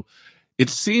point. So it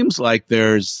seems like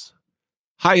there's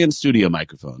high-end studio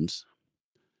microphones,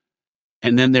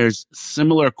 and then there's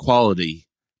similar quality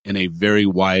in a very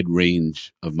wide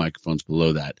range of microphones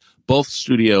below that, both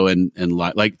studio and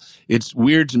live. Like, it's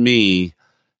weird to me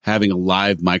having a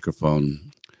live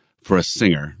microphone for a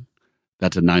singer.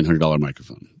 That's a $900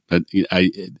 microphone.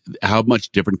 How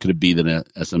much different could it be than a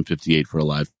SM58 for a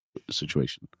live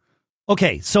situation?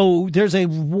 Okay, so there's a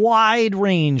wide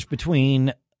range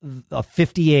between a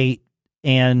 58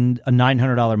 and a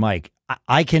 $900 mic.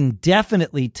 I can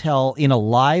definitely tell in a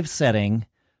live setting,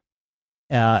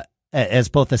 as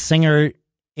both a singer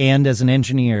and as an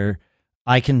engineer,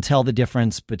 I can tell the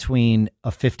difference between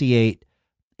a 58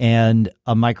 and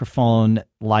a microphone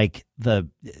like the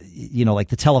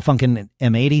Telefunken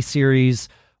M80 series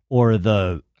or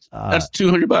the that's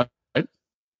 $200, right?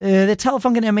 The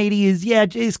Telefunken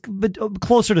M80 is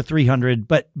closer to 300,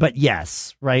 but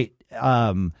yes, right.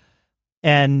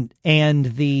 And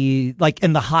the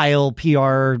Heil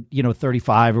PR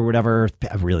 35 or whatever,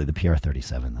 really the PR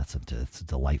 37. That's a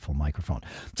delightful microphone.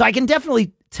 So I can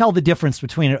definitely tell the difference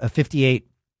between a 58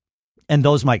 and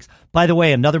those mics. By the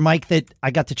way, another mic that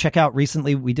I got to check out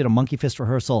recently, we did a Monkey Fist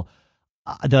rehearsal,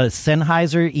 the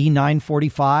Sennheiser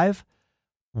E945.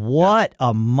 What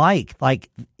a mic. Like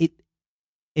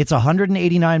it's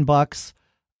 $189.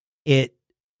 It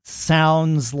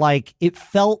sounds like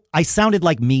I sounded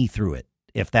like me through it.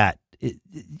 If that,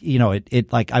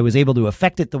 like I was able to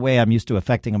affect it the way I'm used to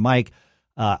affecting a mic.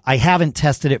 I haven't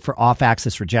tested it for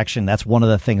off-axis rejection. That's one of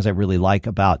the things I really like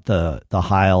about the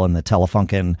Heil and the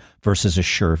Telefunken versus a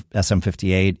Shure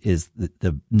SM58 is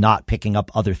the not picking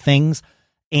up other things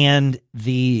and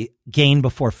the gain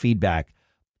before feedback.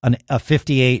 A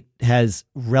 58 has,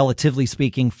 relatively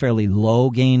speaking, fairly low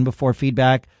gain before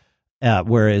feedback,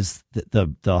 whereas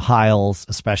the Heils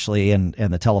especially and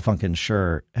the Telefunken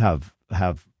Shure have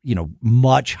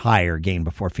much higher gain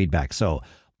before feedback. So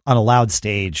on a loud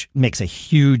stage makes a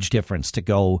huge difference to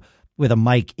go with a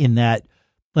mic in that,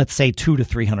 let's say, $200 to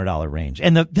 $300 range.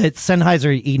 And the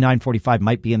Sennheiser E945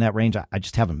 might be in that range. I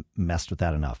just haven't messed with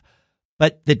that enough.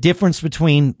 But the difference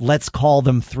between, let's call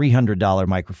them $300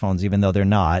 microphones, even though they're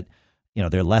not,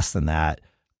 they're less than that,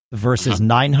 versus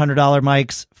 $900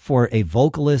 mics for a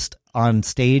vocalist on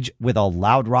stage with a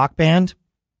loud rock band.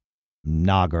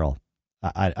 Nah, girl.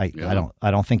 I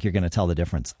don't think you're going to tell the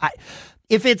difference.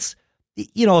 If it's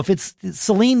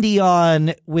Celine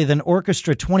Dion with an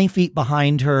orchestra 20 feet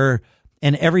behind her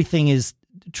and everything is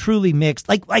truly mixed,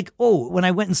 when I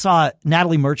went and saw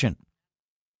Natalie Merchant,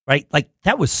 right? Like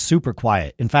that was super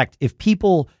quiet. In fact, if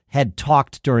people had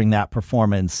talked during that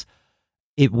performance,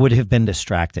 it would have been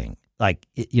distracting.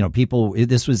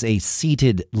 This was a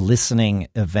seated listening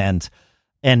event.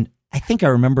 And I think I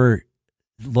remember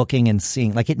looking and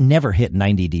seeing, like, it never hit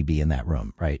 90 dB in that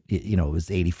room, right? It was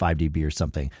 85 dB or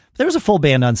something. There was a full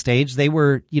band on stage. They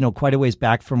were, quite a ways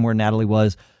back from where Natalie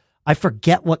was. I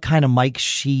forget what kind of mic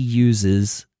she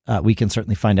uses. We can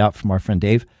certainly find out from our friend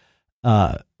Dave,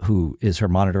 who is her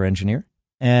monitor engineer.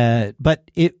 But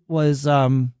it was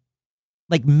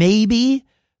like, maybe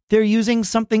they're using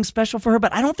something special for her,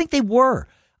 but I don't think they were.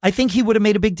 I think he would have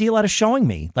made a big deal out of showing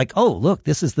me, like, oh, look,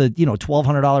 this is the,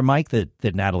 $1,200 mic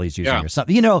that Natalie's using or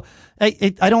something.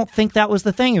 I don't think that was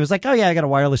the thing. It was like, oh yeah, I got a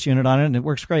wireless unit on it and it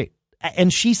works great.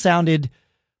 And she sounded,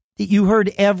 you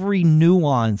heard every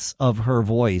nuance of her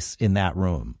voice in that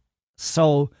room.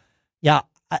 So yeah,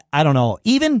 I don't know.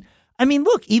 Even in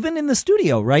the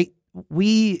studio, right?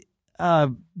 We,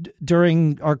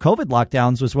 during our COVID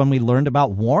lockdowns was when we learned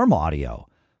about warm audio,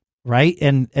 right?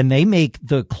 And they make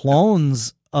the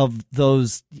clones of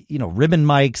those, ribbon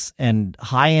mics and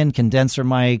high-end condenser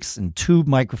mics and tube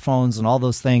microphones and all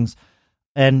those things.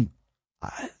 And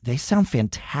they sound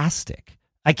fantastic.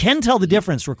 I can tell the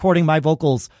difference recording my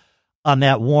vocals on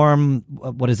that warm,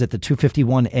 what is it? The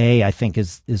 251A, I think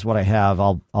is what I have.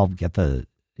 I'll get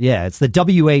it's the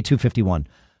WA 251.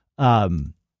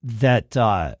 That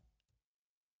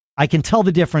I can tell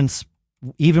the difference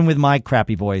even with my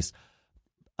crappy voice,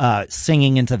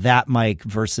 singing into that mic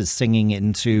versus singing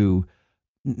into,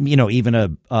 even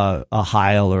a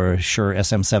Heil or a Shure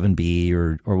SM7B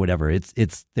or whatever.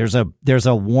 There's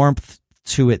a warmth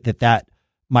to it that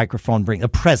microphone brings, a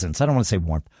presence. I don't want to say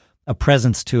warmth, a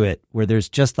presence to it where there's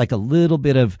just like a little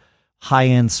bit of high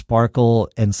end sparkle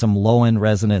and some low end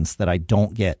resonance that I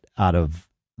don't get out of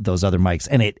those other mics.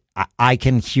 And I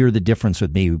can hear the difference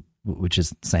with me, which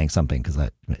is saying something, because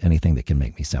anything that can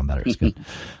make me sound better is good.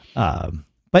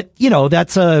 But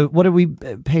that's what do we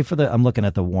pay for I'm looking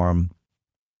at the warm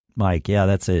mic. Yeah,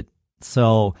 that's it.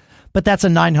 So, but that's a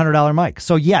 $900 mic.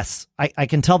 So yes, I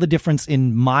can tell the difference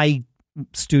in my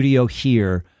studio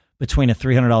here between a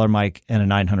 $300 mic and a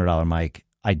 $900 mic.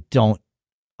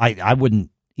 I wouldn't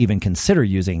even consider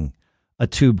using a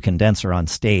tube condenser on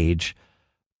stage.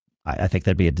 I think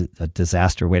that'd be a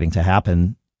disaster waiting to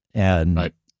happen. And,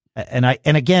 right.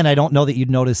 and again, I don't know that you'd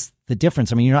notice the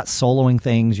difference. I mean, you're not soloing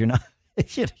things. You're not,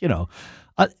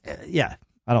 yeah,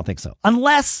 I don't think so.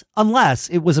 Unless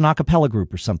it was an a cappella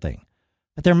group or something,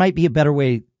 but there might be a better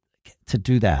way to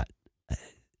do that.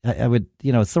 I would,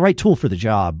 it's the right tool for the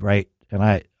job. Right. And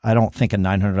I don't think a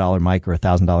 $900 mic or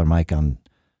 $1,000 mic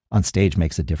on stage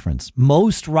makes a difference.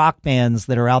 Most rock bands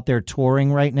that are out there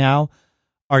touring right now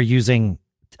are using,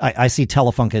 I see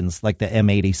Telefunkens like the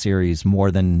M80 series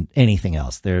more than anything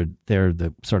else. They're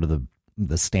the sort of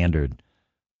the standard,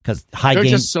 because high gain.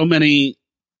 There's just so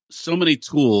many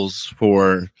tools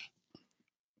for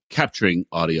capturing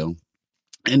audio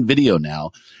and video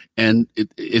now, and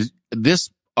this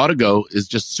Audigo is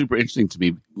just super interesting to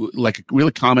me. Like a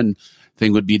really common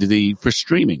thing would be for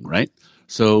streaming, right?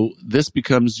 So this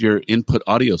becomes your input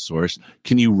audio source.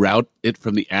 Can you route it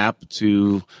from the app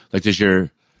to, like, does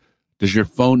your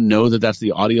phone know that that's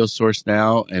the audio source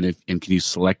now? And can you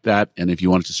select that? And if you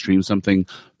wanted to stream something,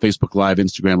 Facebook Live,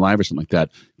 Instagram Live, or something like that,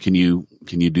 can you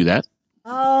do that?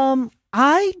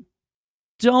 I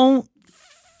don't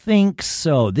think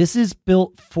so. This is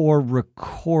built for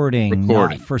recording.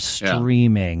 Not for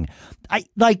streaming.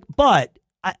 Yeah. But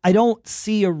I don't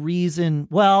see a reason.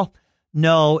 Well,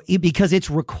 no, because it's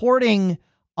recording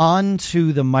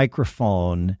onto the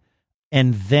microphone,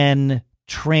 and then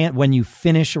when you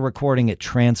finish a recording, it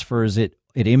transfers it,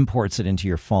 it imports it into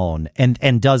your phone,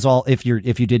 and does all, if you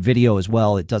did video as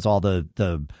well, it does all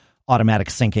the automatic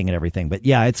syncing and everything. But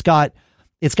yeah, it's got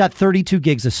 32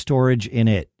 gigs of storage in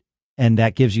it, and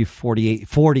that gives you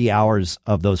 40 hours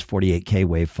of those 48K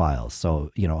wave files.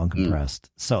 So, uncompressed.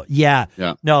 So yeah,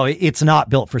 no, it's not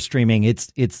built for streaming.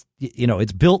 It's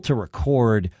built to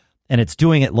record, and it's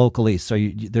doing it locally. So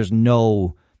there's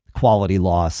no quality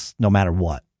loss, no matter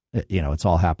what. It's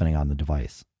all happening on the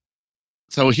device.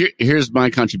 So here's my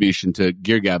contribution to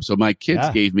Gear Gab. So my kids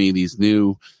gave me these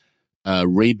new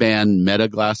Ray-Ban Meta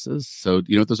glasses. So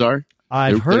you know what those are?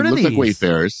 I've heard of these. They look like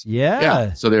Wayfarers.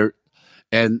 Yeah. So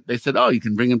they said, oh, you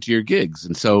can bring them to your gigs.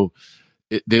 And so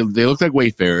they look like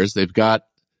Wayfarers. They've got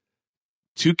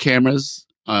 2 cameras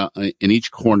in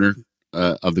each corner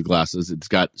of the glasses. It's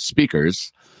got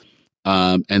speakers.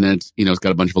 And then it's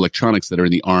got a bunch of electronics that are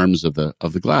in the arms of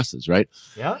the glasses, right?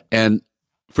 Yeah. And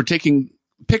for taking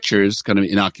pictures kind of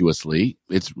innocuously,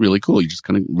 it's really cool. You just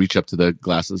kind of reach up to the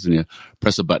glasses and you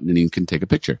press a button and you can take a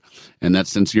picture, and that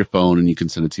sends to your phone, and you can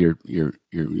send it to your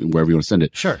wherever you want to send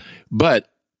it. Sure. But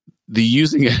the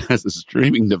using it as a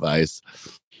streaming device,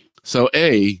 so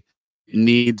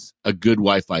needs a good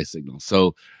Wi-Fi signal.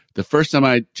 So The first time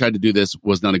I tried to do this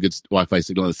was not a good Wi-Fi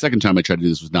signal. The second time I tried to do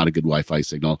this was not a good Wi-Fi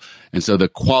signal. And so the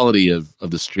quality of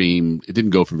the stream, it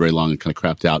didn't go for very long and kind of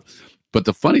crapped out. But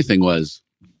the funny thing was,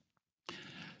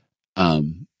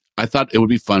 I thought it would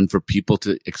be fun for people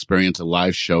to experience a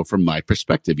live show from my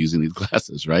perspective using these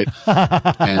glasses, right?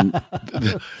 And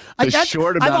the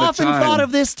short amount I've of often time, thought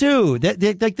of this too.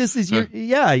 Like this is your,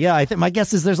 yeah. I think my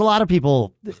guess is there's a lot of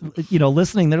people,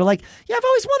 listening that are like, yeah, I've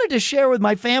always wanted to share with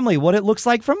my family what it looks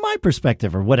like from my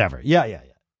perspective or whatever. Yeah.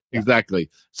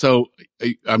 Exactly. So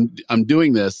I'm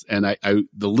doing this, and I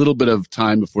the little bit of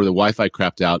time before the Wi-Fi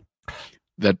crapped out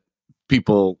that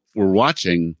people were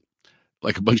watching.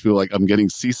 Like a bunch of people, like, I'm getting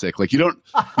seasick. Like you don't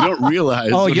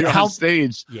realize when you're on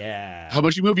stage, how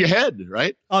much you move your head,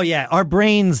 right? Oh yeah, our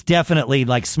brains definitely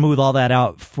like smooth all that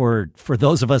out for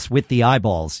those of us with the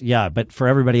eyeballs. Yeah, but for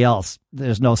everybody else,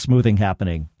 there's no smoothing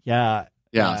happening. Yeah.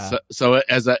 So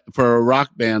for a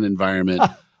rock band environment,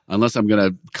 unless I'm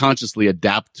going to consciously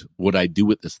adapt what I do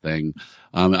with this thing,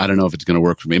 I don't know if it's going to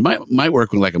work for me. It might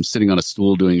work when like I'm sitting on a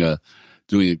stool doing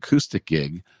acoustic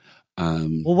gig.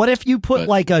 Well, what if you put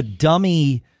like a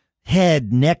dummy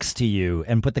head next to you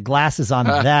and put the glasses on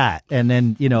that, and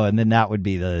then that would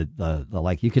be the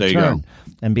like you could turn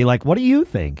and be like, "What do you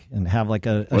think?" and have like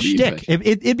a shtick.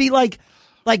 It'd be like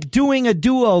doing a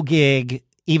duo gig,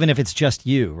 even if it's just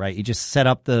you, right? You just set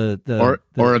up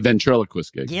or a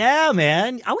ventriloquist gig. Yeah,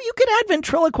 man. Oh, you could add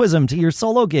ventriloquism to your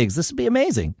solo gigs. This would be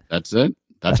amazing. That's it.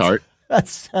 That's art.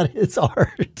 That is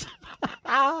art.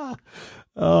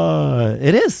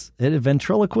 It is.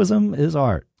 Ventriloquism is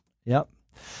art. Yep.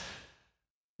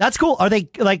 That's cool. Are they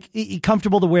like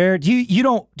comfortable to wear? Do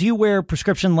you wear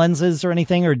prescription lenses or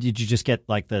anything, or did you just get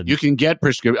like the? You can get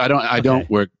prescription. I don't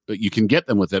wear, but you can get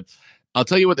them with it. I'll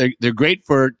tell you what, they're great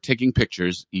for taking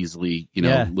pictures easily.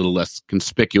 A little less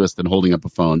conspicuous than holding up a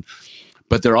phone.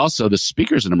 But they're also, the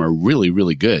speakers in them are really,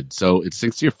 really good. So it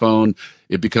syncs to your phone.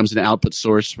 It becomes an output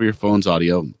source for your phone's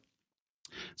audio.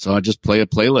 So I just play a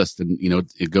playlist, and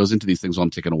it goes into these things while I'm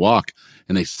taking a walk,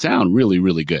 and they sound really,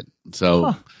 really good.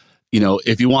 So,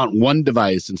 if you want one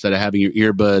device instead of having your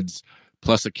earbuds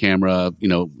plus a camera,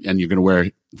 and you're going to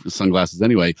wear sunglasses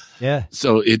anyway. Yeah.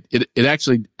 So it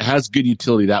actually has good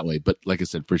utility that way. But like I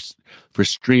said, for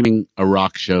streaming a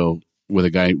rock show with a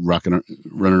guy running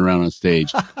around on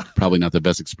stage, probably not the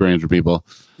best experience for people.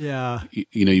 Yeah.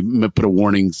 You put a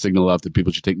warning signal up that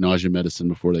people should take nausea medicine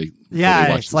before they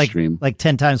watch the stream. Like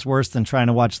 10 times worse than trying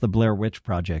to watch the Blair Witch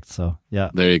Project. So yeah.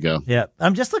 There you go. Yeah.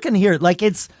 I'm just looking here. Like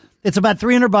it's about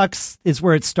 $300 is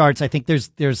where it starts. I think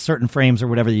there's certain frames or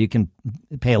whatever that you can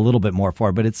pay a little bit more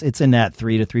for, but it's in that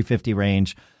 $300 to $350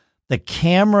 range. The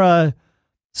camera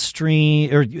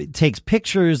takes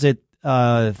pictures at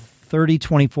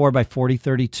 3024 by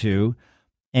 4032,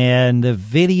 and the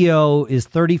video is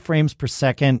 30 frames per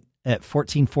second at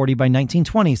 1440 by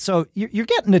 1920. So you're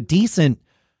getting a decent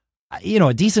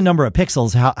number of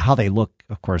pixels. How they look,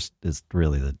 of course, is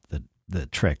really the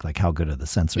trick. Like how good are the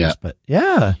sensors? Yeah. But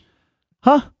yeah,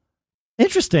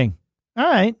 interesting. All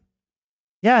right,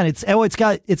 yeah, and it's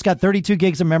got 32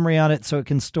 gigs of memory on it, so it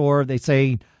can store. They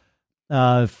say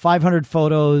 500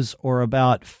 photos or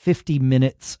about 50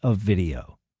 minutes of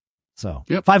video. So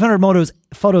 500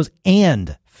 photos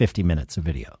and 50 minutes of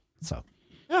video. So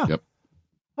yeah. Yep.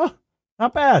 Oh,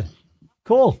 not bad.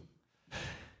 Cool.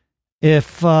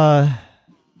 If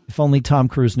only Tom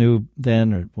Cruise knew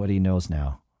then, or what he knows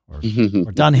now, or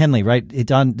Don Henley, right?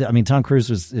 Tom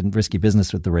Cruise was in risky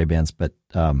business with the Ray-Bans, but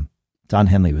Don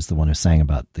Henley was the one who sang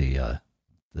about the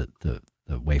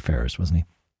Wayfarers, wasn't he?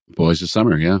 Boys of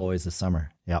Summer, yeah. Boys of Summer.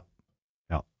 Yep.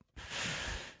 All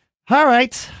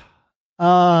right.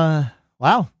 Wow.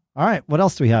 All right. What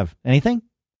else do we have? Anything?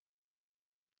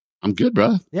 I'm good,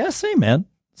 bro. Yeah, same, man.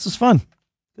 This is fun.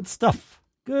 Good stuff.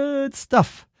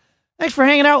 Thanks for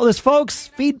hanging out with us, folks.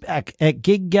 Feedback at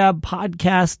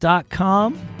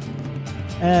giggabpodcast.com.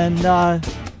 And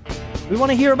we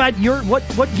want to hear about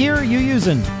what gear are you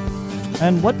using?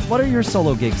 And what are your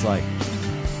solo gigs like?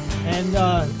 And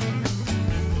I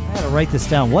gotta write this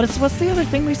down. What's the other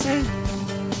thing we say?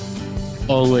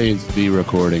 Always be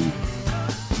recording.